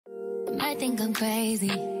might think I'm crazy.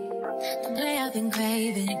 The play I've been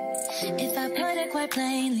craving. If I put it quite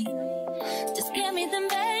plainly, just give me them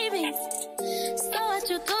babies. So what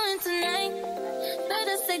you doing tonight?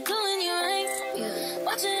 Better stay doing you right.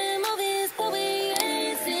 Watching movies, but we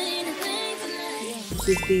ain't seen a thing tonight. This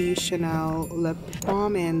is the Chanel lip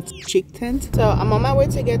balm and cheek tint. So I'm on my way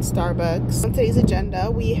to get Starbucks. On today's agenda,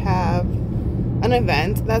 we have an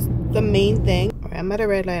event. That's the main thing. All right, I'm at a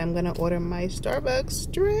red light. I'm gonna order my Starbucks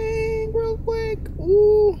drink real quick.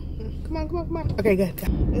 Ooh, come on, come on, come on. Okay, good.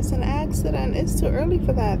 It's an accident. It's too early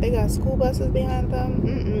for that. They got school buses behind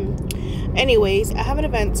them. Anyways, I have an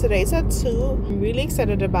event today. It's at 2. I'm really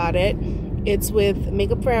excited about it. It's with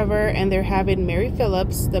Makeup Forever, and they're having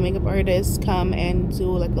PHILLIPS, the makeup artist, come and do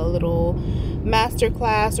like a little master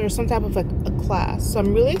class or some type of like a class. So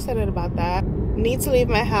I'm really excited about that. Need to leave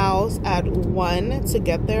my house at 1 to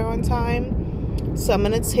get there on time. So I'm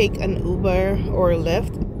gonna take an Uber or a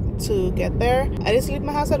Lyft to get there. I just leave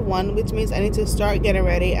my house at 1, which means I need to start getting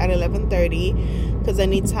ready at 11:30 because I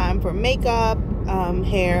need time for makeup,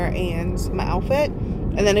 hair, and my outfit.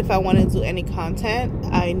 And then if I want to do any content,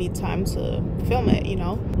 I need time to film it, you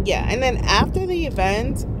know? Yeah, and then after the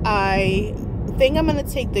event, I think I'm gonna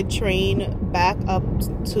take the train back up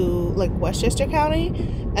to like Westchester County,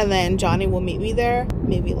 and then Johnny will meet me there,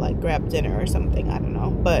 maybe like grab dinner or something, I don't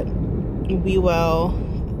know, but we will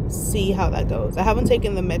see how that goes. I haven't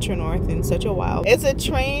taken the Metro North in such a while. It's a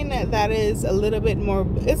train that is a little bit more,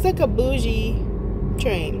 it's like a bougie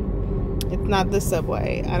train. It's not the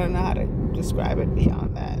subway. I don't know how to describe it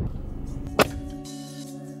beyond that.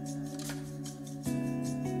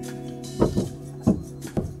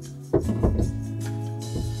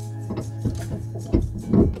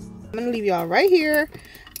 I'm gonna leave y'all right here.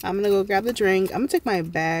 I'm gonna go grab the drink. I'm gonna take my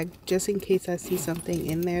bag just in case I see something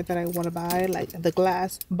in there that I want to buy, like the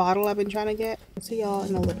glass bottle I've been trying to get. I'll see y'all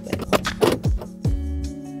in a little bit.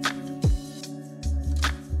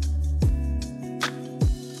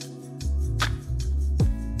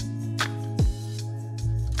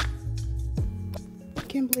 I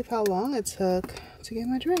can't believe how long it took to get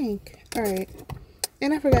my drink. All right,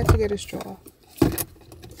 and I forgot to get a straw.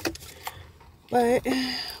 But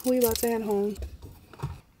we about to head home.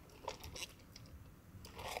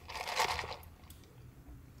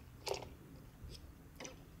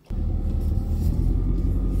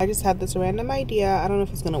 I just had this random idea. I don't know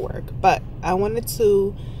if it's gonna work, but I wanted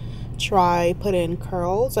to try put in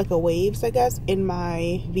curls, like a waves, I guess, in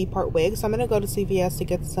my V-part wig. So I'm gonna go to CVS to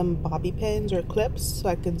get some bobby pins or clips so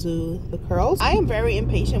I can do the curls. I am very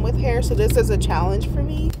impatient with hair, so this is a challenge for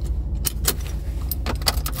me.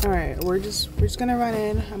 All right, we're just gonna run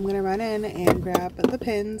in. I'm gonna run in and grab the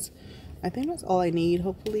pins. I think that's all I need.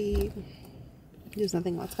 Hopefully there's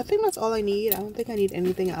nothing else. I think that's all I need. I don't think I need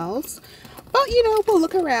anything else. But you know, we'll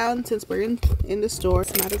look around since we're in the store.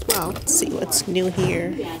 So might as well see what's new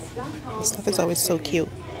here. This stuff is always so cute.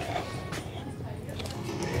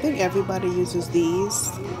 I think everybody uses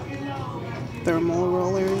these thermal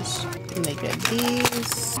rollers. And they get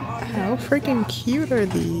these. How freaking cute are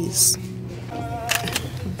these?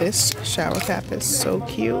 This shower cap is so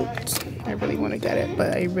cute. I really want to get it,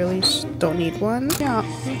 but I really don't need one. Yeah,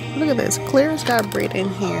 look at this. Claire's got braid in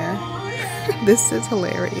here. This is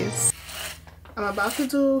hilarious. I'm about to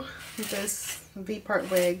do this V-part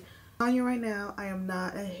wig. I'm telling you right now, I am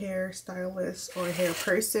not a hair stylist or a hair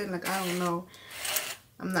person. Like, I don't know.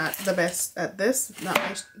 I'm not the best at this.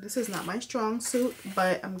 This is not my strong suit,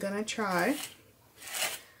 but I'm gonna try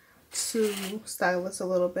to style this a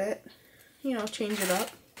little bit. You know, change it up.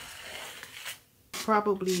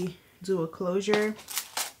 Probably do a closure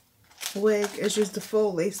wig. It's just the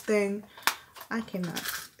full lace thing. I cannot.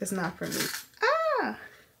 It's not for me. I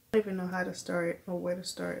don't even know how to start or where to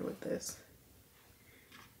start with this.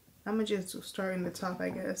 I'm gonna just start in the top, I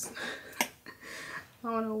guess. I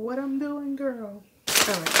don't know what I'm doing, girl.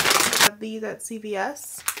 Alright, I have these at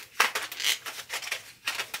CVS.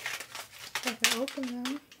 I can open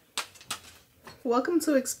them. Welcome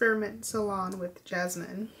to Experiment Salon with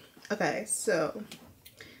Jasmine. Okay, so,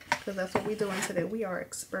 because that's what we're doing today. We are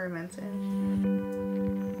experimenting.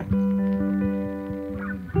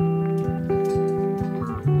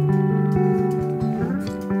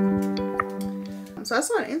 So I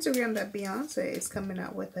saw on Instagram that Beyonce is coming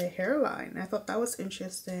out with a hairline. I thought that was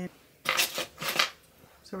interesting.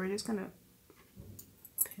 So we're just gonna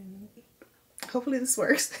pin. Hopefully this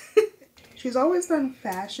works. She's always done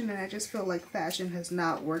fashion, and I just feel like fashion has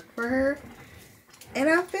not worked for her. And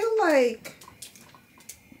I feel like,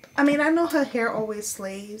 I mean, I know her hair always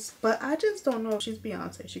slays, but I just don't know if she's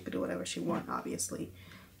Beyonce. She could do whatever she wants, obviously.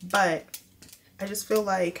 But I just feel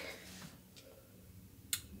like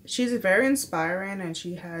she's very inspiring, and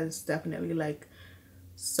she has definitely like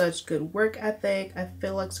such good work ethic. I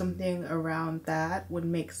feel like something around that would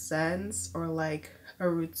make sense, or like a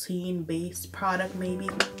routine based product maybe.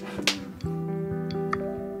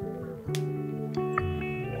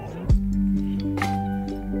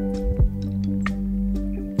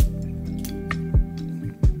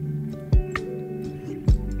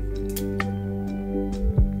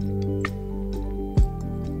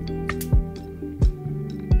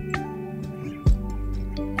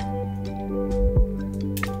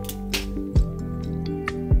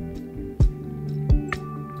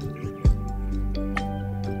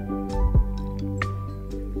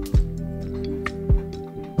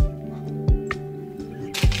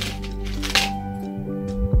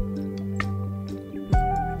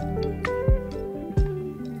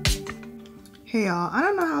 Hey y'all, I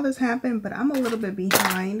don't know how this happened, but I'm a little bit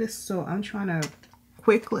behind, so I'm trying to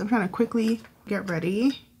quickly get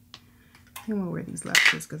ready. I'm gonna wear these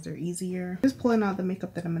lashes because they're easier. Just pulling out the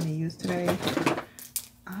makeup that I'm gonna use today.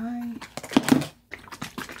 I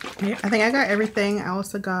think I got everything. I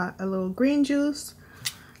also got a little green juice,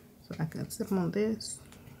 so I can sip on this.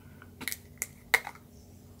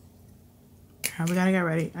 Alright, we gotta get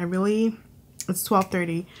ready. It's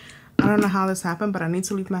 12:30. I don't know how this happened, but I need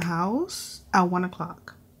to leave my house at 1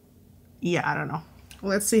 o'clock. Yeah, I don't know.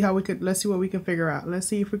 Let's see what we can figure out. Let's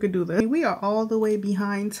see if we could do this. We are all the way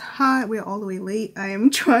behind time. We are all the way late. I am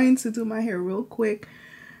trying to do my hair real quick.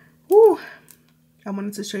 Woo! I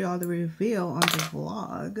wanted to show you all the reveal on the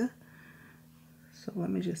vlog. So let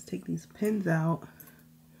me just take these pins out.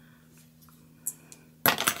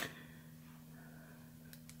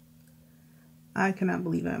 I cannot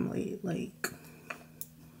believe I'm late. Like,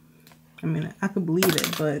 I mean, I could believe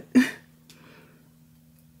it, but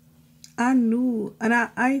I knew, and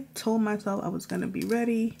I told myself I was going to be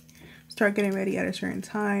ready, start getting ready at a certain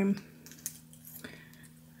time.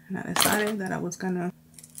 And I decided that I was going to,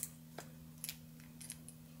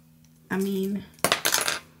 I mean,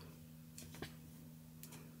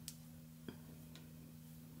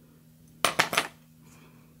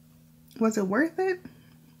 was it worth it?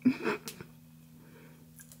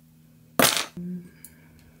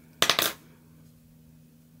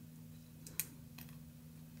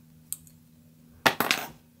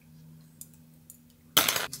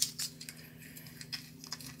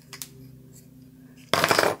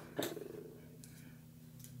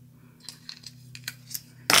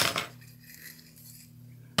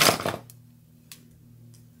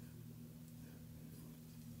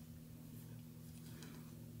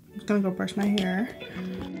 I'm gonna go brush my hair.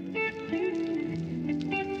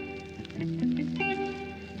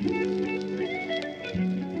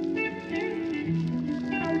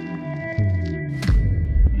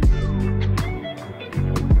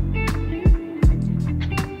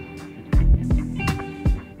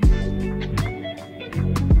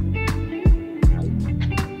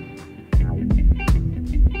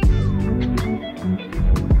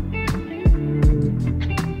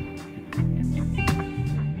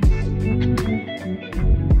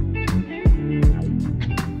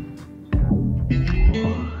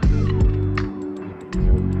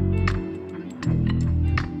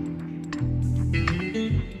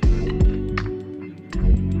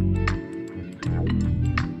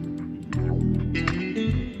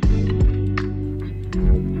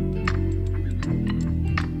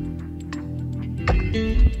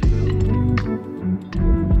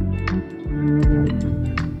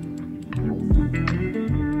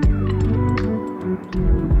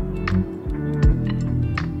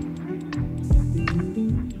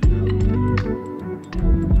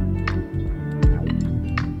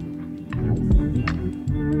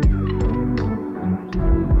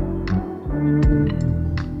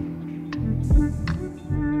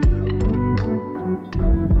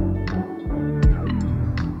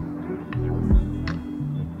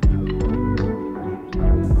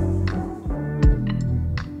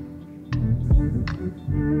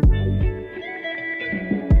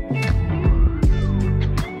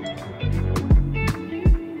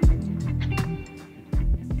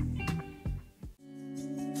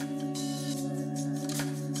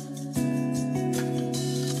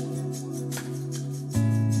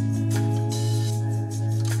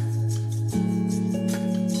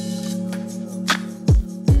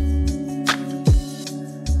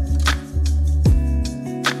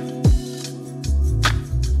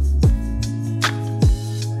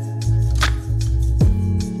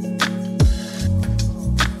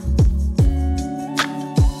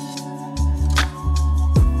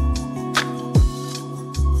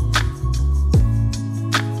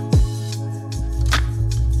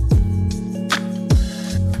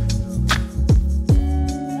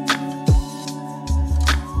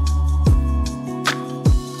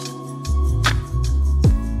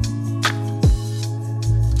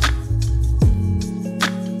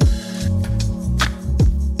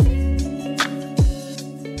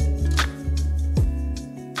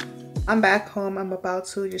 I'm back home. I'm about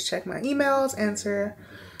to just check my emails, answer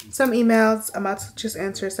some emails. I'm about to just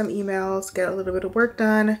answer some emails, get a little bit of work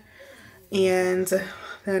done, and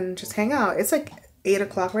then just hang out. It's like 8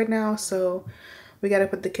 o'clock right now, so we gotta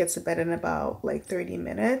put the kids to bed in about like 30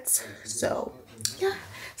 minutes. So yeah,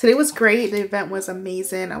 today was great. The event was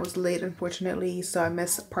amazing. I was late, unfortunately, so I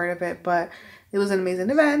missed part of it, but it was an amazing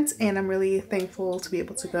event, and I'm really thankful to be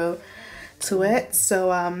able to go to it.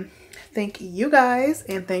 So thank you guys,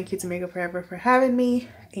 and thank you to Makeup Forever for having me.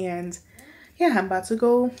 And yeah, I'm about to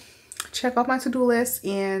go check off my to-do list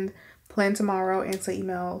and plan tomorrow, answer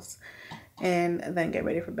emails, and then get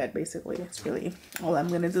ready for bed. Basically, it's really all I'm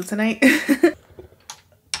gonna do tonight.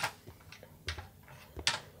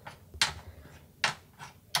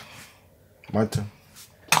 My turn.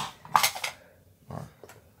 All right.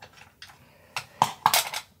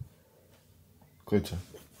 Good job.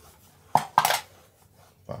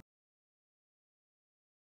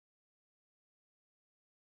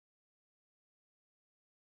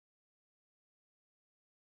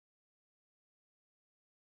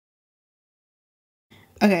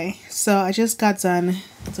 Okay, so I just got done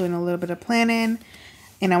doing a little bit of planning,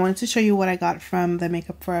 and I wanted to show you what I got from the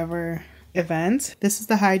Makeup Forever event. This is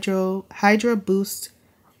the Hydra Boost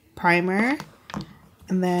Primer,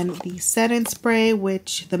 and then the setting spray,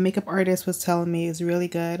 which the makeup artist was telling me is really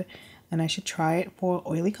good, and I should try it for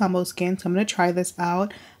oily combo skin. So I'm gonna try this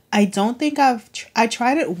out. I don't think I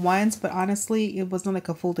tried it once, but honestly, it wasn't like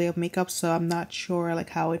a full day of makeup, so I'm not sure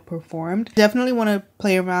like how it performed. Definitely want to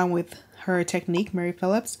play around with her technique, Mary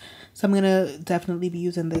Phillips, so I'm gonna definitely be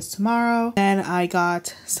using this tomorrow. And I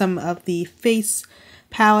got some of the face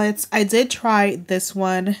palettes. I did try this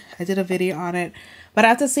one. I did a video on it, but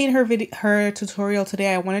after seeing her tutorial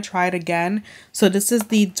today, I want to try it again. So this is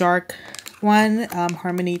the dark one,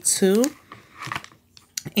 Harmony 2.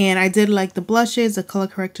 And I did like the blushes. The color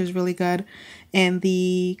corrector is really good, and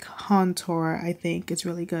the contour I think is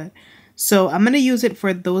really good. So I'm going to use it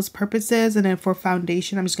for those purposes, and then for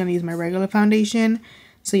foundation, I'm just going to use my regular foundation.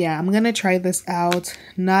 So yeah, I'm going to try this out.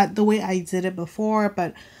 Not the way I did it before,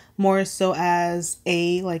 but more so as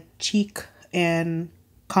a like cheek and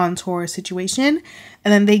contour situation.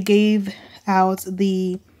 And then they gave out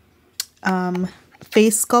the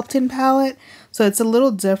face sculpting palette. So it's a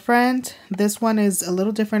little different. This one is a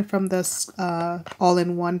little different from the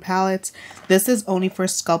all-in-one palettes. This is only for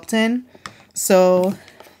sculpting. So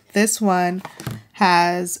this one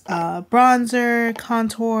has bronzer,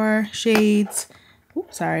 contour, shades,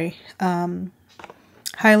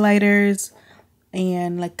 highlighters,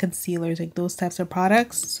 and like concealers, like those types of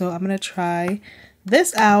products. So I'm gonna try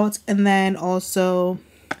this out. And then also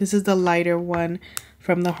this is the lighter one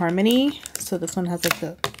from the Harmony. So this one has like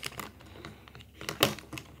the,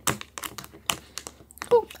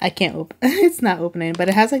 oh, I can't open, it's not opening, but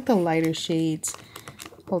it has like the lighter shades.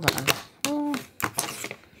 Hold on.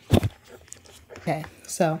 Okay,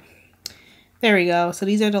 so there we go. So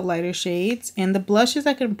these are the lighter shades, and the blushes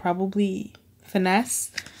I can probably finesse.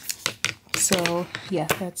 So yeah,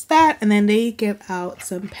 that's that. And then they give out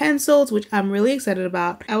some pencils, which I'm really excited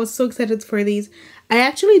about. I was so excited for these. I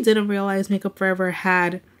actually didn't realize Makeup Forever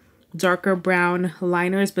had darker brown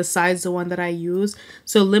liners besides the one that I use.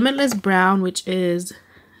 So Limitless Brown, which is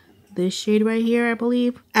this shade right here, I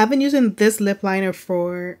believe. I've been using this lip liner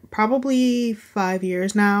for probably 5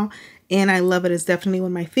 years now, and I love it. It's definitely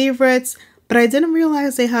one of my favorites, but I didn't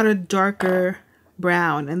realize they had a darker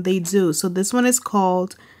brown, and they do. So this one is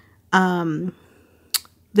called dark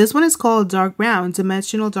brown,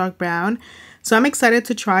 dimensional dark brown. So I'm excited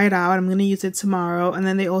to try it out. I'm going to use it tomorrow. And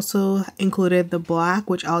then they also included the black,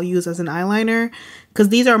 which I'll use as an eyeliner, because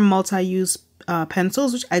these are multi-use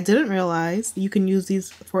pencils, which I didn't realize. You can use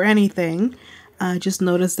these for anything. Just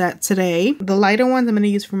noticed that today. The lighter ones I'm going to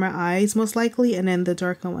use for my eyes most likely, and then the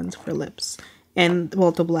darker ones for lips, and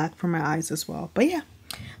well, the black for my eyes as well. But yeah,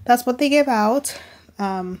 that's what they gave out.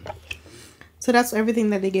 So that's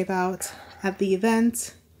everything that they gave out at the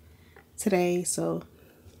event today. So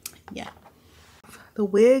yeah, the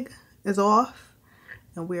wig is off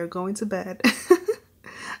and we are going to bed.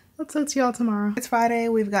 I'll talk to y'all tomorrow. It's Friday.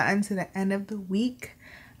 We've gotten to the end of the week.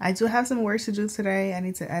 I do have some work to do today. I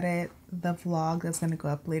need to edit the vlog that's going to go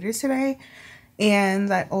up later today.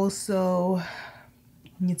 And I also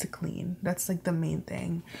need to clean. That's like the main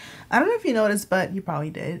thing. I don't know if you noticed, but you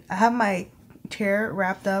probably did. I have my chair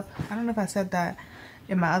wrapped up. I don't know if I said that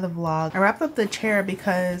in my other vlog. I wrapped up the chair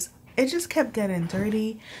because it just kept getting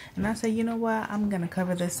dirty. And I said, you know what? I'm going to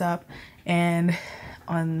cover this up. And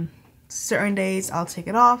on certain days, I'll take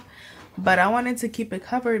it off. But I wanted to keep it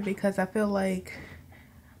covered because I feel like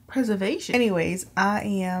preservation. Anyways, I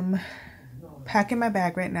am packing my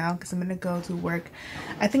bag right now because I'm gonna go to work.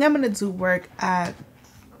 I think I'm gonna do work at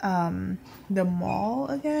the mall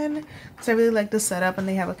again because I really like the setup, and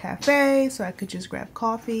they have a cafe, so I could just grab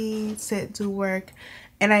coffee, sit, do work,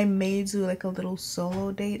 and I may do like a little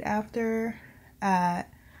solo date after at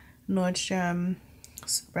Nordstrom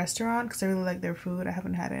restaurant because I really like their food. I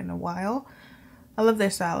haven't had it in a while. I love their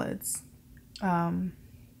salads. So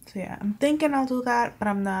yeah, I'm thinking I'll do that, but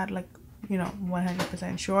I'm not like, you know,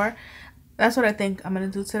 100% sure. That's what I think I'm gonna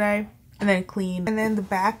do today. And then clean. And then the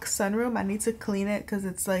back sunroom, I need to clean it because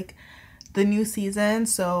it's like the new season,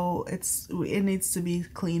 so it needs to be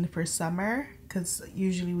cleaned for summer because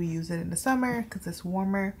usually we use it in the summer because it's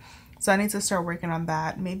warmer. So I need to start working on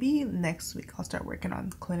that. Maybe next week I'll start working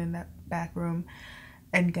on cleaning that back room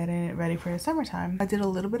and getting it ready for the summertime. I did a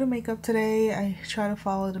little bit of makeup today. I try to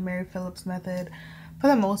follow the Mary Phillips method for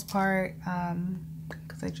the most part.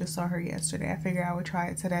 I just saw her yesterday. I figured I would try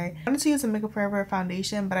it today. I wanted to use a Makeup Forever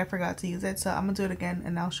foundation, but I forgot to use it, so I'm gonna do it again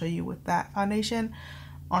and I'll show you with that foundation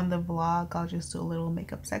on the vlog. I'll just do a little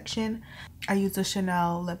makeup section. I used a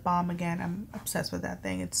Chanel lip balm again. I'm obsessed with that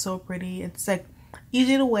thing. It's so pretty. It's like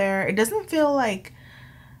easy to wear. It doesn't feel like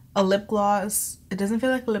a lip gloss. It doesn't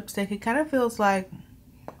feel like a lipstick. It kind of feels like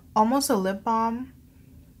almost a lip balm,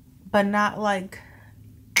 but not like,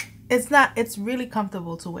 it's really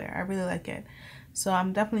comfortable to wear. I really like it. So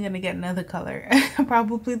I'm definitely gonna get another color,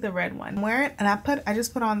 probably the red one. I'm wearing, and I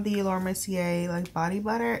just put on the Laura Mercier like body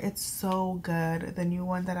butter. It's so good. The new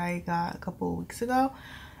one that I got a couple of weeks ago.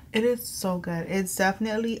 It is so good. It's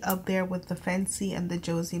definitely up there with the Fenty and the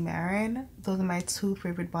Josie Maran. Those are my two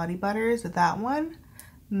favorite body butters. That one,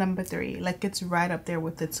 number 3. Like it's right up there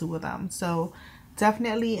with the two of them. So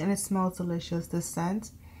definitely, and it smells delicious. The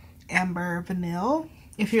scent, Amber Vanilla.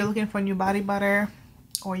 If you're looking for new body butter,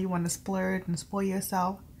 or you want to splurge and spoil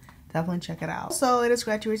yourself, definitely check it out. So it is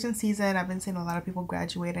graduation season. I've been seeing a lot of people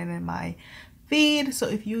graduating in my feed. So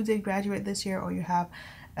if you did graduate this year, or you have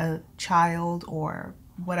a child or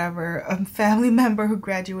whatever, a family member who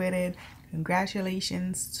graduated,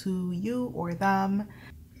 congratulations to you or them.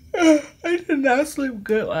 I did not sleep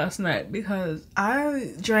good last night because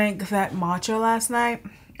I drank that matcha last night,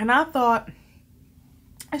 and I thought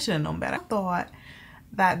I should have known better. I thought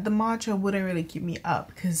that the matcha wouldn't really keep me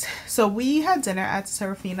up because so we had dinner at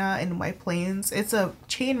Serafina in White Plains. It's a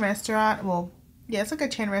chain restaurant. Well, yeah, it's like a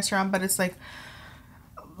chain restaurant, but it's like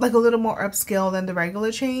a little more upscale than the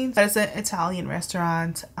regular chains. But it's an Italian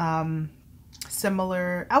restaurant.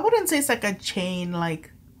 Similar, I wouldn't say it's like a chain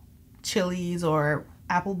like Chili's or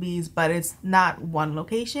Applebee's, but it's not one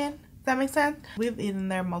location, if that makes sense. We've eaten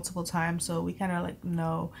there multiple times, so we kind of like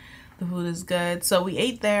know the food is good. So we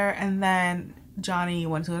ate there, and then Johnny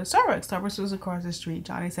went to go to Starbucks. Starbucks was across the street.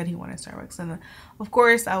 Johnny said he wanted Starbucks, and of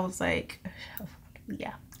course I was like,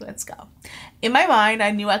 yeah, let's go. In my mind,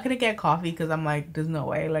 I knew I couldn't get coffee because I'm like, there's no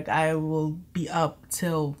way. Like I will be up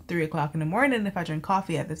till 3 o'clock in the morning if I drink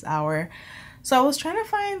coffee at this hour. So I was trying to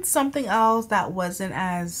find something else that wasn't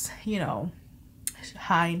as, you know,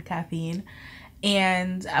 high in caffeine,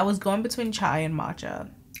 and I was going between chai and matcha.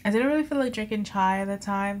 I didn't really feel like drinking chai at the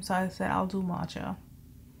time, so I said I'll do matcha.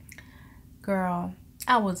 Girl,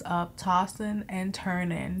 I was up tossing and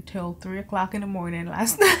turning till 3 o'clock in the morning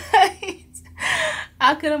last night.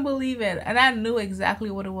 I couldn't believe it, and I knew exactly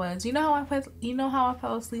what it was. You know how I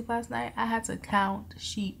fell asleep last night? I had to count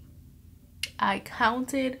sheep. I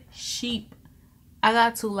counted sheep. I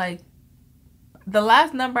got to like, the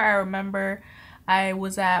last number I remember I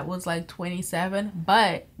was at was like 27,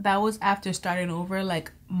 but that was after starting over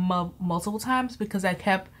like multiple times because I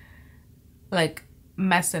kept like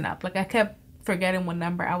messing up. Like I kept forgetting what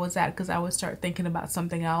number I was at because I would start thinking about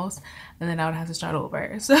something else, and then I would have to start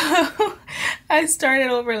over. So I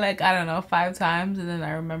started over like, I don't know, 5 times, and then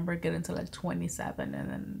I remember getting to like 27, and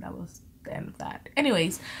then that was the end of that.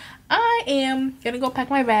 Anyways, I am gonna go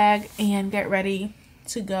pack my bag and get ready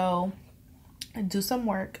to go and do some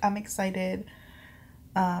work. I'm excited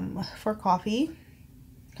for coffee.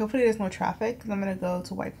 Hopefully there's no traffic because I'm gonna go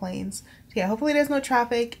to White Plains. So yeah, hopefully there's no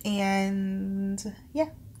traffic, and yeah,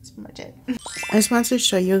 that's pretty much it. I just wanted to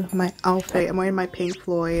show you my outfit. I'm wearing my Pink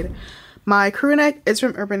Floyd. My crew neck is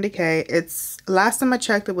from Urban Decay. It's, last time I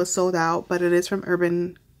checked it was sold out, but it is from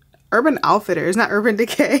Urban Outfitters, not Urban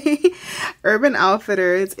Decay. Urban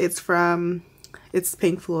Outfitters. It's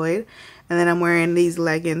Pink Floyd. And then I'm wearing these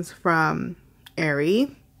leggings from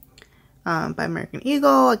Aerie by American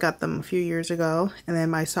Eagle. I got them a few years ago. And then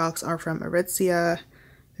my socks are from Aritzia.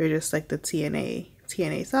 They're just like the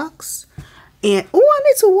TNA socks. And oh, I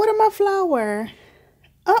need to water my flower.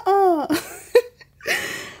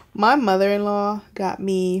 My mother-in-law got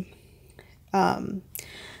me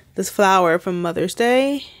this flower from Mother's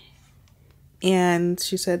Day, and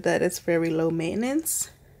she said that it's very low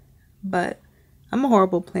maintenance, but I'm a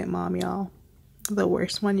horrible plant mom, y'all. The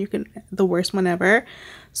worst one ever.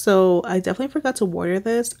 So I definitely forgot to water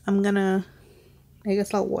this. I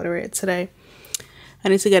guess I'll water it today. I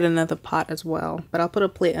need to get another pot as well, but I'll put a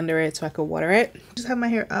plate under it so I can water it. Just have my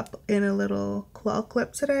hair up in a little claw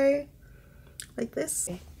clip today, like this.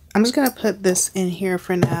 I'm just gonna put this in here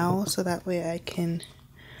for now so that way I can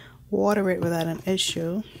water it without an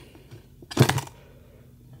issue.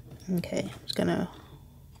 Okay, I'm just gonna,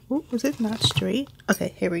 ooh, is it not straight?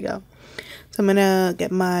 Okay, here we go. So I'm gonna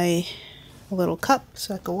get my little cup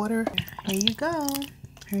so I can water. Here you go.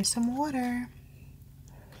 Here's some water.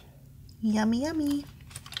 Yummy, yummy.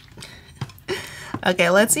 Okay,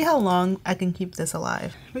 let's see how long I can keep this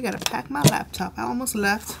alive. We gotta pack my laptop. I almost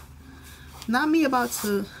left. Not me about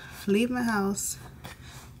to leave my house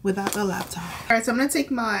without the laptop. Alright, so I'm gonna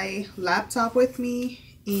take my laptop with me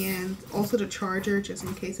and also the charger just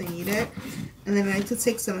in case I need it. And then I need to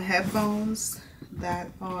take some headphones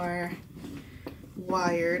that are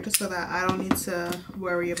wired so that I don't need to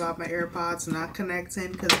worry about my AirPods not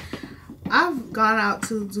connecting, because I've gone out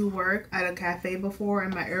to do work at a cafe before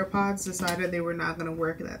and my AirPods decided they were not going to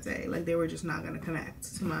work that day. Like they were just not going to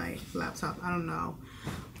connect to my laptop. I don't know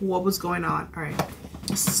what was going on. Alright,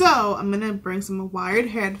 so I'm going to bring some wired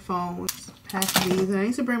headphones, pack these, and I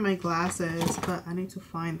need to bring my glasses, but I need to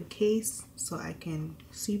find the case so I can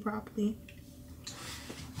see properly.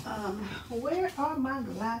 Where are my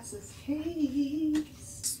glasses?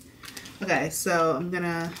 Case. Okay, so I'm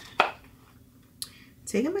gonna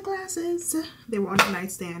take out my glasses. They were on the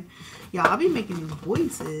nightstand. Y'all, I'll be making these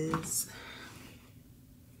voices.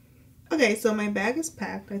 Okay, so my bag is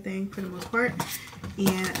packed, I think, for the most part,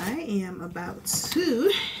 and I am about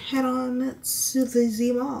to head on to the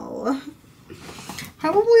Z Mall.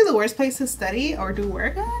 Probably the worst place to study or do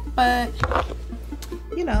work at, but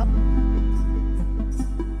you know.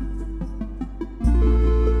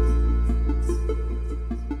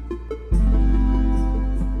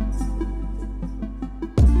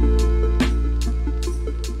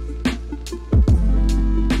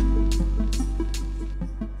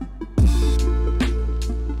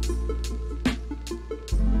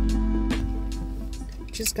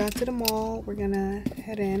 Just got to the mall. We're gonna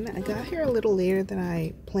head in. I got here a little later than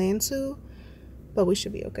I planned to, but we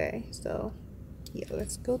should be okay. So yeah,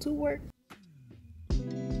 let's go to work.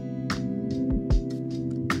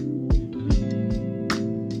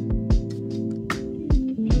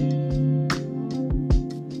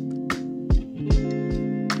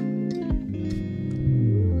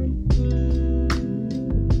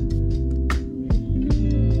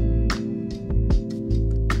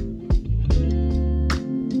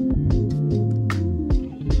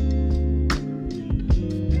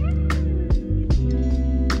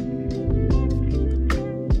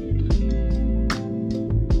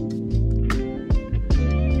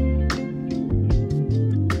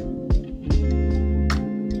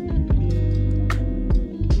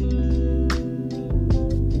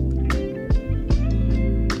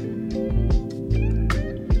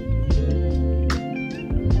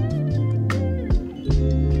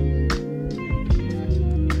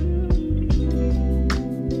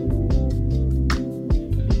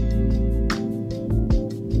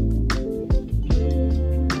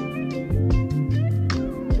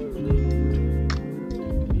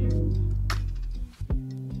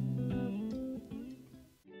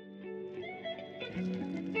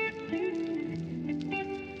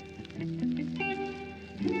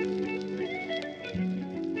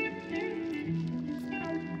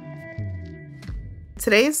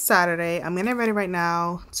 Today is Saturday. I'm getting ready right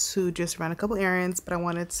now to just run a couple errands, but I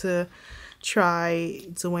wanted to try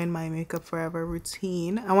doing my Makeup Forever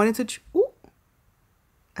routine. I wanted to, ooh,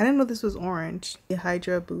 I didn't know this was orange. The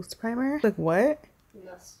Hydra Boost Primer. Like what?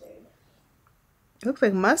 Mustard. It looks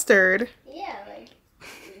like mustard. Yeah, like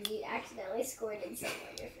you accidentally squirted some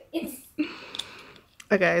on your face.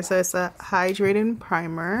 Okay, so it's a hydrating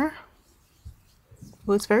primer.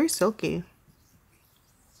 Oh, it's very silky.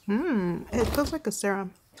 It feels like a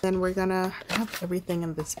serum. Then we're gonna have everything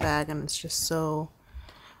in this bag, and it's just so...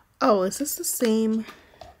 Oh, is this the same?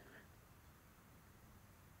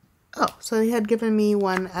 Oh, so they had given me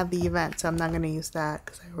one at the event, so I'm not gonna use that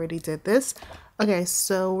because I already did this. Okay,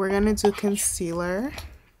 so we're gonna do concealer.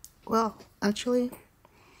 Well, actually,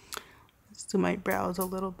 let's do my brows a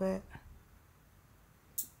little bit.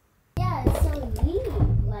 Yeah, it's so neat.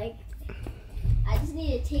 Like, I just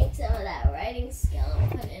need to take some of that writing skill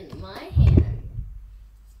and put it in my hand.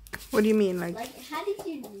 What do you mean? Like, how did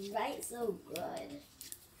you write so good?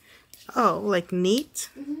 Oh, like neat?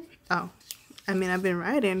 Mm-hmm. Oh, I mean, I've been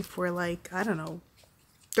writing for like, I don't know,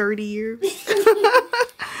 30 years.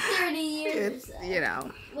 30 years. It's, you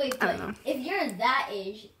know. Wait, I but don't know. if you're that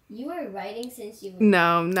age, you were writing since you were...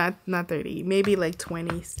 No, not 30. Maybe like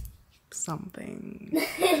 20 something.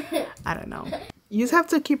 I don't know. You just have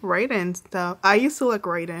to keep writing stuff. I used to like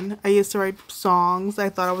writing. I used to write songs. I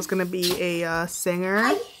thought I was going to be a singer.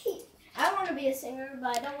 I want to be a singer,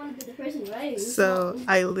 but I don't want to be the person writing the So song.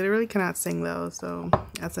 I literally cannot sing though. So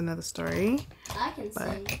that's another story. I can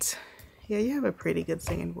sing. But yeah, you have a pretty good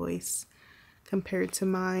singing voice compared to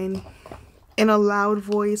mine. In a loud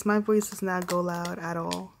voice, my voice does not go loud at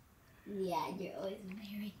all. Yeah, you're always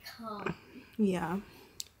very calm. Yeah.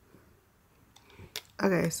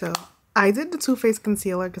 Okay, so I did the Too Faced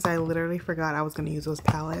concealer because I literally forgot I was going to use those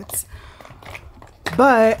palettes.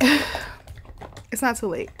 But it's not too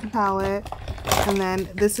late. Palette. And then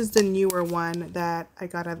this is the newer one that I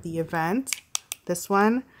got at the event. This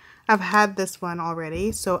one. I've had this one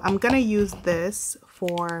already. So I'm going to use this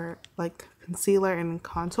for like concealer and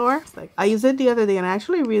contour. Like I used it the other day and I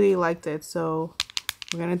actually really liked it. So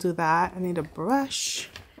we're going to do that. I need a brush.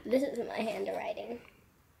 This is my handwriting.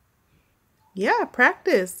 Yeah,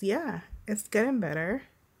 practice. Yeah, it's getting better.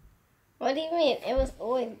 What do you mean? It was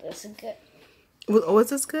always this good. Was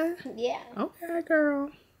this good? Yeah. Okay,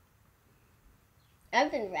 girl.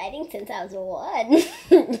 I've been writing since I was 1.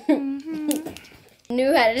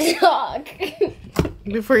 Knew how to talk.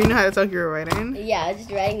 Before you know how to talk, you were writing? Yeah, I was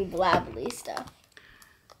just writing blabbly stuff.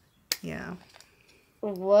 Yeah.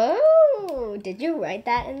 Whoa! Did you write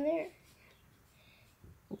that in there?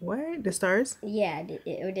 What? The stars? Yeah,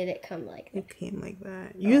 or did it come like that? It came like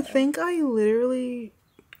that. You think I literally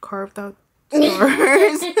carved out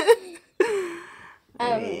stars?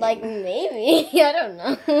 Like maybe. I don't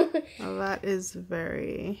know. Well, that is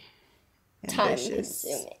very Time ambitious.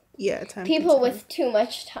 consuming. Yeah, time People consuming. with too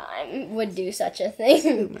much time would do such a thing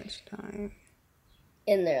Too much time.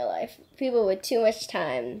 in their life. People with too much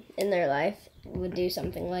time in their life would do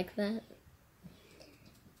something like that.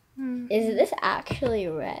 Is this actually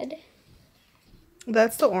red?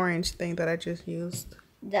 That's the orange thing that I just used.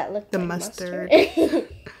 That looked The like mustard.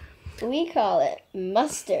 We call it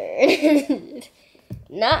mustard.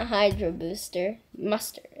 Not Hydro Booster.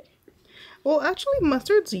 Mustard. Well, actually,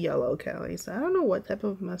 mustard's yellow, Kelly. So I don't know what type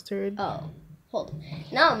of mustard. Oh, hold on.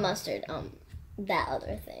 Not mustard. That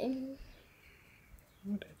other thing.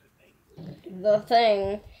 What is it? The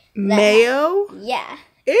thing. Mayo? Yeah.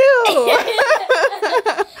 Ew!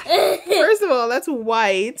 First of all, that's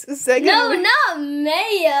white. Second, No, not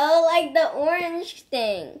mayo. Like the orange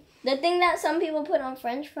thing. The thing that some people put on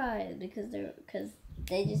French fries because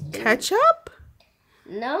they just do. ketchup?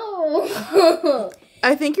 No.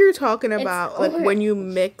 I think you're talking about like orange. when you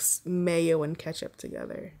mix mayo and ketchup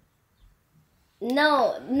together.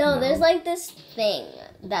 No. There's like this thing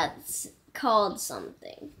that's called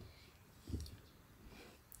something.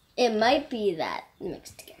 It might be that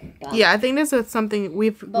mixed together. But, Yeah, I think this is something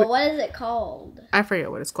But what is it called? I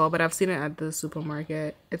forget what it's called, but I've seen it at the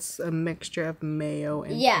supermarket. It's a mixture of mayo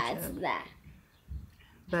and Yeah, ketchup. it's that.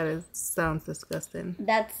 That sounds disgusting.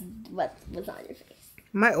 That's what was on your face.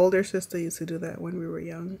 My older sister used to do that when we were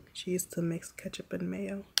young. She used to mix ketchup and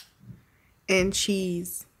mayo. And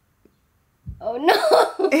cheese. Oh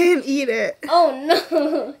no. And eat it Oh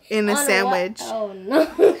no. in a On sandwich. What? Oh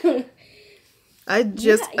no. I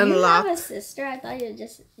just unlocked You have a sister? I thought you were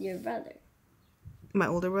just your brother. my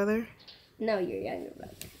older brother. No, your younger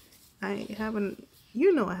brother. I have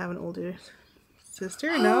I have an older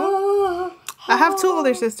sister, no? I have 2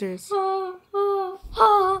 older sisters.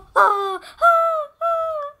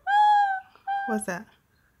 What's that?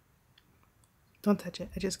 Don't touch it.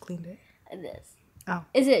 I just cleaned it. This. Oh.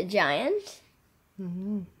 Is it giant?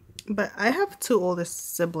 But I have 2 older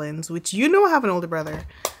siblings, which I have an older brother.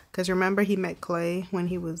 Because remember he met Clay when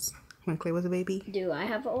Clay was a baby? Do I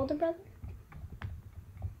have an older brother?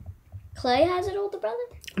 Clay has an older brother?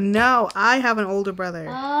 No, I have an older brother.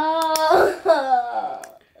 Oh,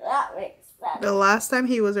 that makes sense. The last time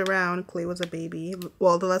he was around, Clay was a baby.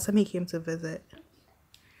 Well, the last time he came to visit,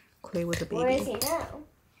 Clay was a baby. Where is he now?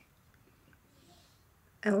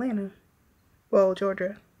 Atlanta. Well,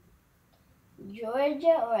 Georgia.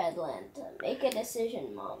 Georgia or Atlanta? Make a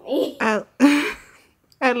decision, mommy.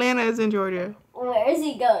 Atlanta is in Georgia. Where is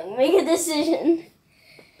he going? Make a decision.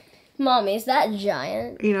 Mommy, is that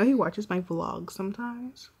giant? He watches my vlogs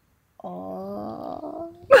sometimes.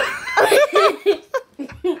 Oh.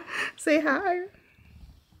 Say hi.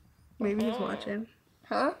 Maybe he's watching.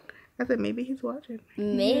 Huh? I said maybe he's watching. You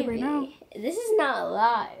Maybe. never know. This is not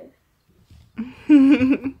live.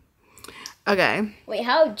 Okay. Wait,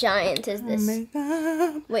 how giant is this?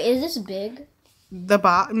 Makeup. Wait, is this big? The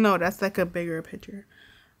no, that's like a bigger picture.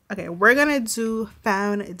 Okay, we're gonna do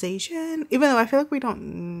foundation. Even though I feel like we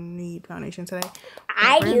don't need foundation today.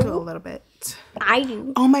 I we're gonna do a little bit. I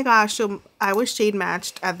do. Oh my gosh, so I was shade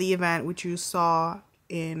matched at the event, which you saw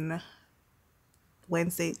in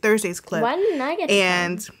Thursday's clip. Why didn't I get to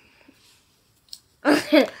and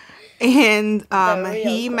The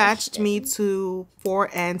he real matched question. me to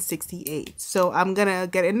 4N68. So I'm gonna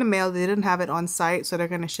get it in the mail. They didn't have it on site, so they're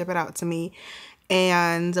gonna ship it out to me.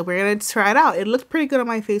 And we're gonna try it out. It looked pretty good on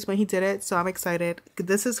my face when he did it, so I'm excited.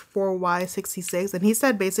 This is 4Y66, and he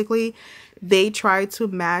said basically they tried to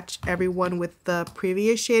match everyone with the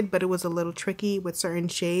previous shade, but it was a little tricky with certain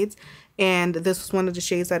shades. And this was one of the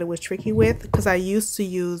shades that it was tricky with, because I used to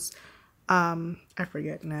use I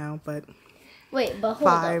forget now, but Wait, but hold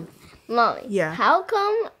 5. on. Mommy, Yeah. how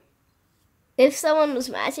come if someone was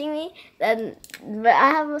matching me, then but I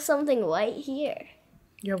have something white here?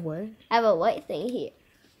 Your what? I have a white thing here.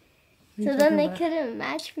 What are So you then talking they about? couldn't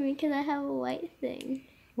match me because I have a white thing.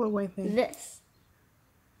 What white thing? This.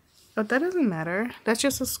 Oh, that doesn't matter. That's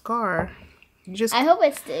just a scar. You just. I hope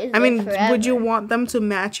it stays I there mean, forever. would you want them to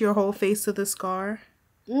match your whole face to the scar?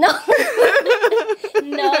 No.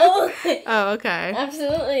 No. Oh, okay.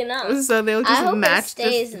 Absolutely not. So they'll I just hope it match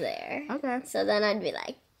stays this. there. Okay. So then I'd be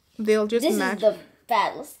like, They'll just this match. is the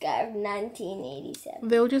fattest guy of 1987.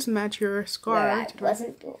 They'll just match your Where scar. I To the rest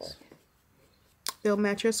wasn't born. They'll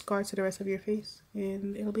match your scar to the rest of your face,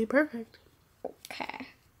 and it'll be perfect. Okay.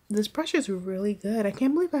 This brush is really good. I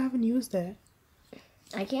can't believe I haven't used it.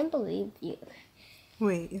 I can't believe you.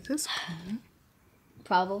 Wait, is this clean?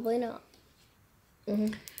 Probably not.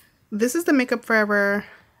 Mm-hmm. This is the Makeup Forever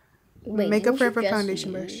Wait, Makeup didn't you Forever just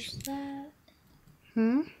foundation brush. use that?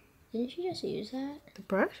 Hmm? Didn't you just use that? The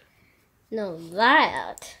brush? No,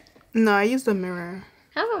 that. No, I used the mirror.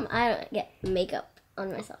 How come I don't get makeup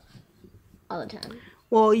on myself all the time?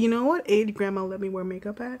 Well, you know what age grandma let me wear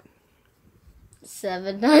makeup at?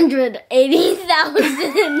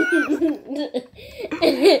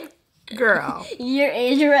 780,000. Girl. Your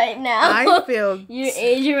age right now. I feel Your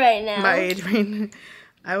age right now. my age right now.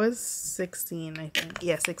 I was 16, I think.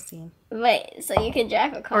 Yeah, 16. Wait, so you could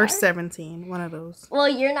drive a car? Or 17, one of those. Well,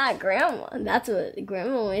 you're not grandma. That's what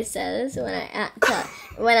grandma always says when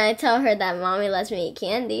I tell her that mommy lets me eat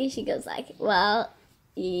candy. She goes like, "Well,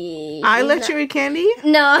 I let you eat candy?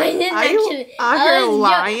 No, I didn't Are you actually. out here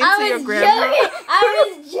lying to your grandma?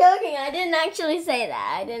 I was joking. I didn't actually say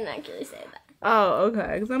that. Oh,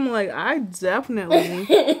 okay. Because I'm like, I definitely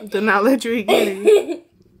did not let you eat candy.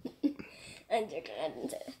 I'm joking. I didn't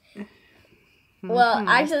say that. Well,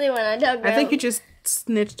 actually, when I tell grandma, I think you just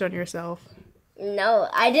snitched on yourself. No,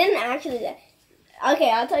 I didn't actually.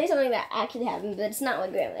 Okay, I'll tell you something that actually happened, but it's not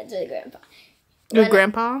with grandma. It's with grandpa. Your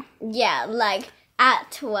grandpa? Yeah, like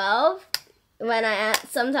at 12,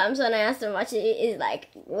 sometimes when I ask him to watch it, he's like,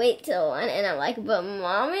 wait till 1, and I'm like, but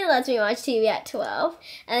mommy lets me watch TV at 12,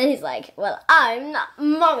 and then he's like, well, I'm not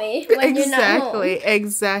mommy when you're not home.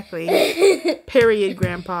 Exactly. Period,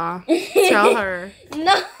 grandpa. Tell her.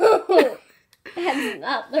 No, that's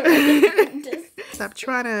not the right thing to say. Stop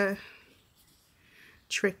trying to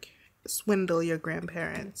swindle your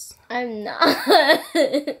grandparents. I'm not.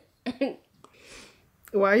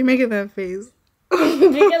 Why are you making that face? Because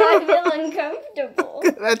I feel uncomfortable.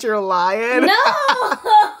 That you're lying? No,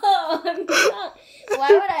 I'm not. Why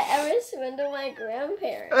would I ever swindle my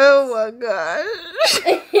grandparents? Oh my gosh.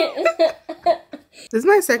 This is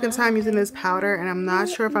my second time using this powder, and I'm not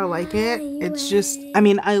sure if I like it. It's just, I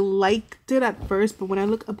mean, I liked it at first, but when I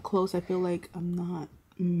look up close, I feel like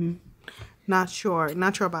I'm not sure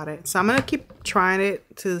about it. So I'm gonna keep trying it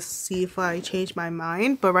to see if I change my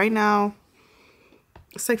mind, but right now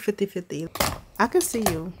it's like 50-50. I can see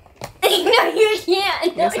you. No, you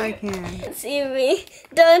can't. Yes, I can. See me.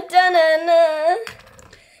 Dun dun dun dun.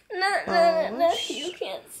 No. You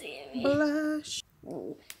can't see me. Blush.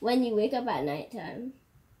 When you wake up at nighttime.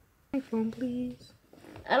 My phone, please.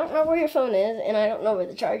 I don't know where your phone is, and I don't know where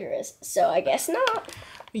the charger is, so I guess not.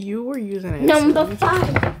 You were using it. Number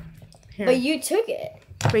 5. Here. But you took it.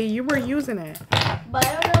 But you were using it. But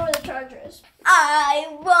I don't know where the charger is. I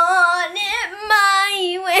want it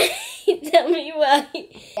my way. Tell me why.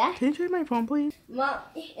 Yeah. Can you trade my phone, please? Mom,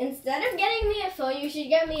 instead of getting me a phone, you should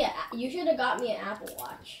have got me an Apple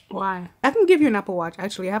Watch. Why? I can give you an Apple Watch.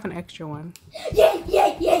 Actually, I have an extra one. Yeah.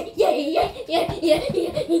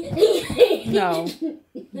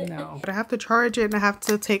 No. But I have to charge it, and I have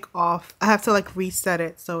to take off. I have to like reset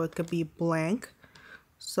it so it could be blank.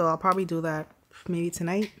 So I'll probably do that maybe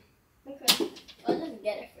tonight. Okay. I'll just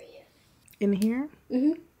get it for you. In here?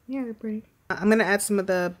 Mhm. Yeah, they're pretty. I'm gonna add some of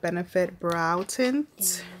the Benefit brow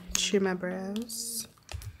tint. Trim my brows.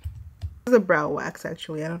 This is a brow wax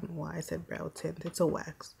actually. I don't know why I said brow tint. It's a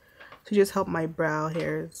wax to just help my brow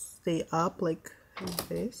hairs stay up like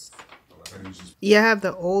this. Yeah, I have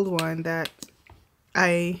the old one that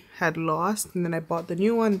I had lost, and then I bought the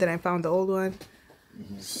new one. Then I found the old one.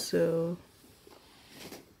 So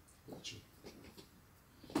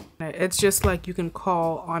it's just like you can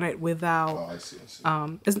call on it without. Oh, I see.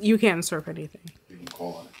 You can't surf anything. You can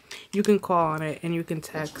call on it. You can call on it and you can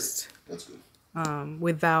text. That's good.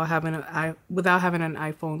 Without having an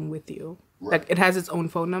iPhone with you. Right. Like it has its own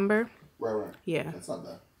phone number. Right. Yeah. That's not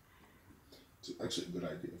bad. It's actually a good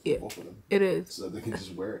idea for both of them. It is. So they can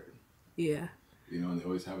just wear it. Yeah. You know, and they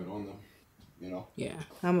always have it on them. You know. Yeah.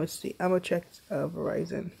 I'm gonna see. I'm gonna check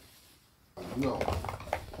Verizon. No.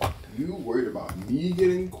 You worried about me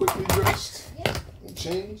getting quickly dressed and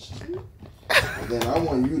changed, and then I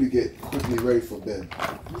want you to get quickly ready for bed.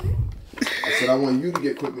 I said I want you to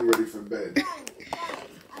get quickly ready for bed.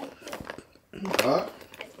 Huh?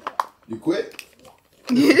 You quit?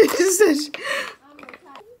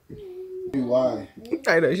 Why?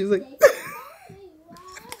 I know. She's like.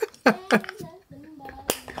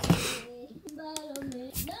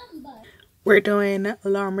 We're doing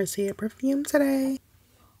La Mercier perfume today.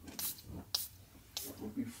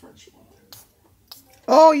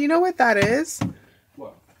 Oh, you know what that is?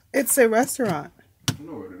 What? It's a restaurant. I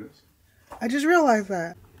know what it is. I just realized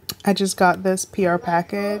that. I just got this PR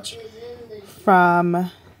package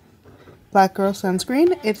from Black Girl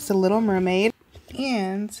Sunscreen. It's a Little Mermaid.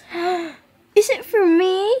 And is it for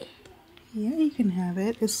me? Yeah, you can have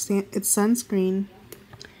it. It's sunscreen.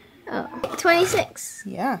 Oh, 26.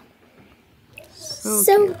 Yeah.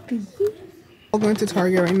 So cute. We're going to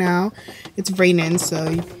Target right now. It's raining, so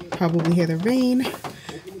you probably hear the rain.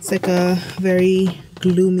 It's like a very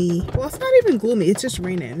gloomy. Well, it's not even gloomy. It's just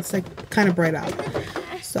raining. It's like kind of bright out.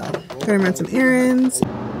 So, gonna run some errands.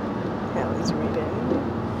 Callie's reading.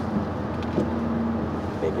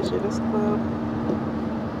 Babysitters Club.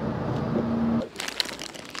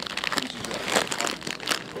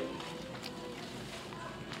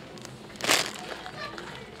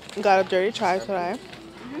 Got a dirty chai today.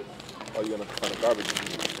 Oh, you're gonna find a garbage.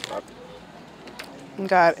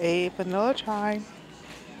 Got a vanilla chai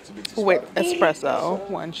with espresso,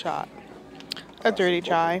 one shot. A dirty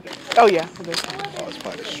chai. Oh yeah, for this one. Oh, it's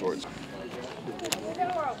probably the shorts.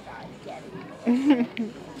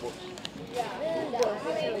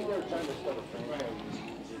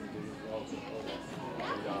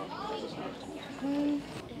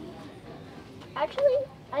 actually,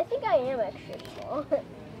 I think I am extra small.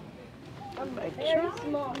 I'm very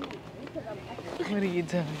small. What are you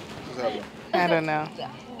doing? I don't know.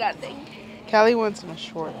 Nothing. Callie wants some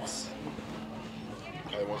shorts.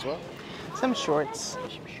 Hey, what's what? Some shorts. Some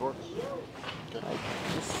shorts. Okay. Like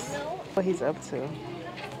this. What he's up to.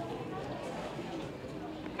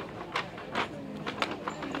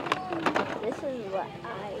 This is what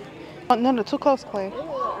Oh, no, too close, Clay.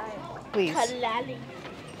 Please.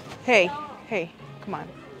 Hey, come on.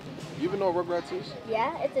 You even know what Rugrats is?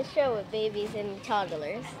 Yeah, it's a show with babies and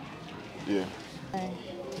toddlers. Yeah.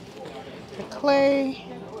 The Clay.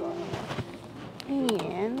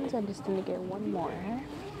 And I'm just gonna get one more.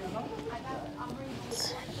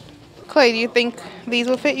 Clay, do you think these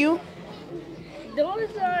will fit you? Those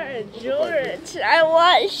are shorts. I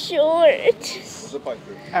want shorts.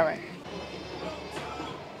 All right.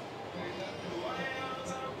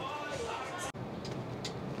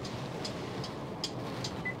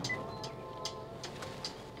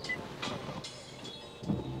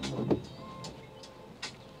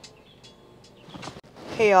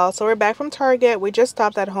 Hey y'all, so we're back from Target. We just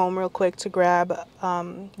stopped at home real quick to grab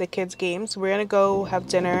the kids' games. We're gonna go have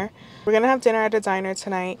dinner. We're gonna have dinner at a diner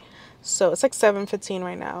tonight. So it's like 7:15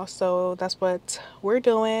 right now. So that's what we're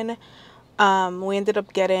doing. We ended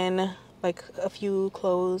up getting like a few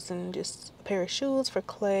clothes and just a pair of shoes for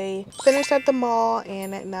Clay. Finished at the mall,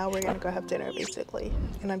 and now we're gonna go have dinner basically.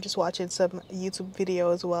 And I'm just watching some YouTube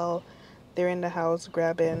video as well. They're in the house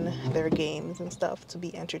grabbing their games and stuff to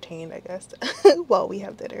be entertained, I guess, while we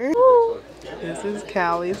have dinner. This is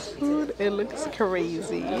Callie's food. It looks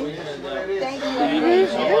crazy. Thank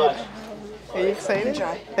you. Are you excited?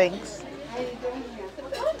 Thanks.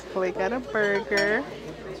 Clay got a burger.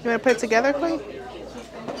 You want to put it together, Clay?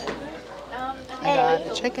 I got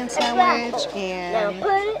a chicken sandwich and... Now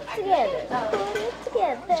put it together. Put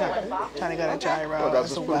it together. Trying to get a gyro Oh,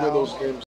 that's as just well. those games.